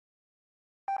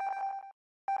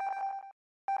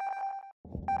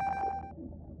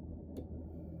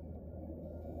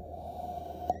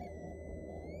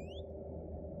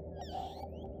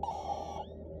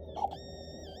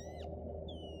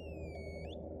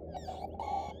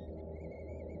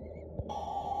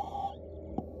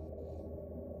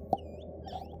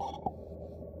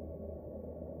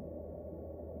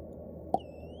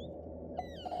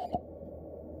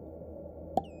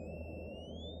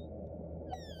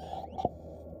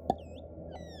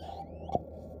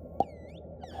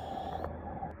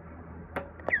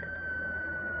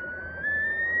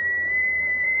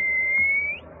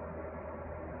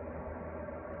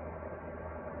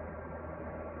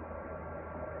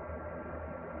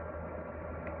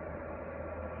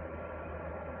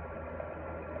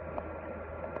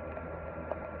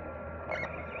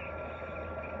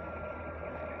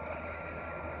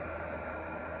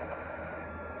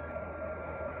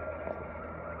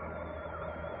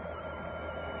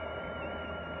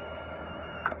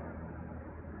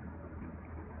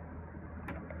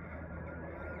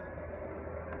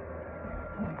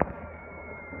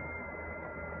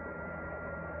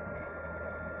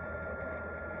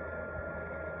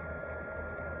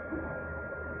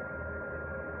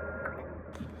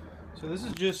So this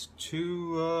is just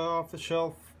two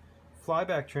off-the-shelf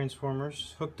flyback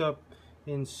transformers hooked up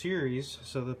in series.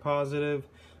 So the positive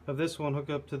of this one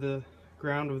hooked up to the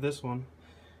ground of this one,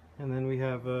 and then we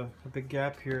have a big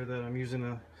gap here that I'm using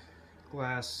a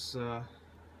glass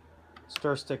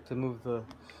star stick to move the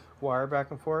wire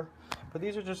back and forth. But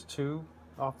these are just two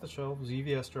off-the-shelf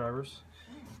ZVS drivers,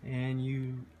 and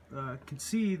you can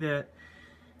see that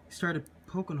he started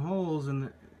poking holes in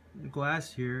the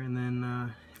glass here, and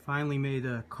then finally made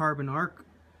a carbon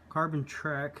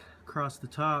track across the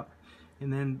top,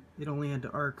 and then it only had to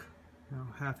arc, you know,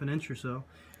 half an inch or so.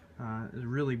 It was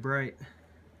really bright,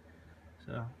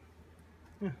 so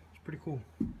yeah, it's pretty cool.